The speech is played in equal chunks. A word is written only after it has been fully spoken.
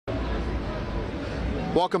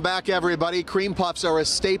Welcome back, everybody. Cream puffs are a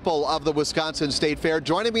staple of the Wisconsin State Fair.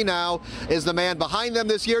 Joining me now is the man behind them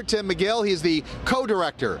this year, Tim McGill. He's the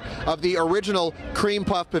co-director of the original Cream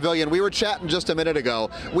Puff Pavilion. We were chatting just a minute ago.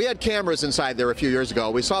 We had cameras inside there a few years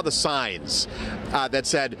ago. We saw the signs that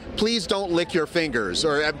said, "Please don't lick your fingers,"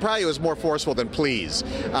 or probably it was more forceful than "please."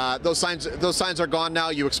 Those signs are gone now.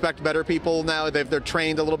 You expect better people now. They're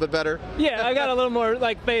trained a little bit better. Yeah, I got a little more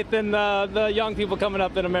faith in the young people coming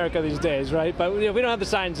up in America these days, right? But we don't have the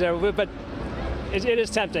signs there, but it is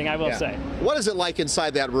tempting, I will say. What is it like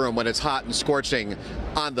inside that room when it's hot and scorching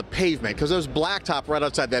on the pavement? Because there's blacktop right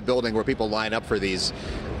outside that building where people line up for these.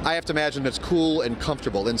 I have to imagine it's cool and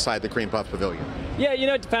comfortable inside the Cream Puff Pavilion. Yeah, you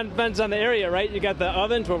know, it depends on the area, right? You got the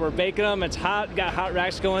ovens where we're baking them. It's hot, got hot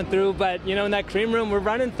racks going through. But, you know, in that cream room, we're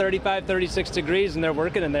running 35, 36 degrees, and they're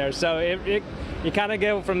working in there. So you kind of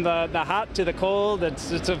go from the hot to the cold.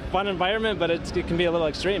 It's a fun environment, but it can be a little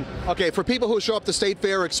extreme. Okay, for people who show up to State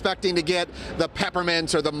Fair expecting to get the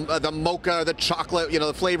peppermints or the mocha or the chocolate, you know,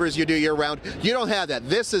 the flavors you do year round, you don't have that.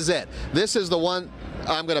 This is it. This is the one.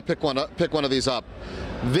 I'm going to pick one of these up.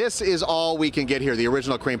 This is all we can get here, the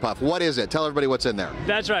original Cream Puff. What is it? Tell everybody what's in there.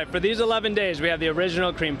 That's right. For these 11 days, we have the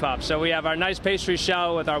original Cream Puff. So we have our nice pastry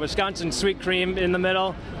shell with our Wisconsin sweet cream in the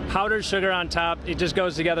middle, powdered sugar on top. It just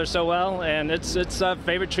goes together so well, and it's a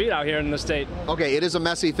favorite treat out here in the state. Okay, it is a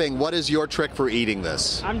messy thing. What is your trick for eating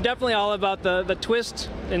this? I'm definitely all about the twist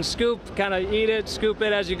and scoop, kind of eat it, scoop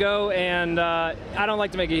it as you go, and I don't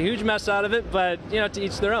like to make a huge mess out of it, but, you know, to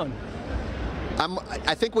each their own.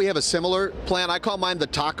 I think we have a similar plan. I call mine the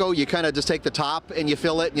taco. You kind of just take the top and you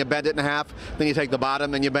fill it and you bend it in half. Then you take the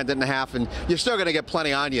bottom and you bend it in half, and you're still going to get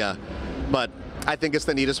plenty on you. But I think it's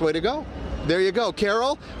the neatest way to go. There you go.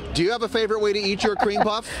 Carol, do you have a favorite way to eat your cream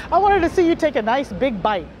puff? I wanted to see you take a nice big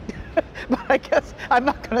bite, but I guess I'm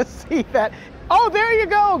not going to see that. Oh, there you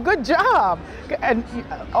go. Good job. And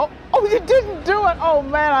oh, you didn't do it. Oh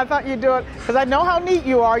man, I thought you'd do it because I know how neat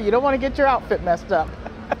you are. You don't want to get your outfit messed up.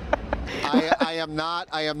 I am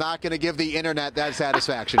not going to give the internet that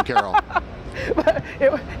satisfaction, Carol. But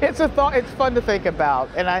it's a thought. It's fun to think about,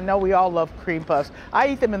 and I know we all love cream puffs. I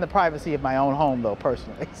eat them in the privacy of my own home, though,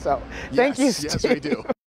 personally. So, thank you, Steve. Yes, we do.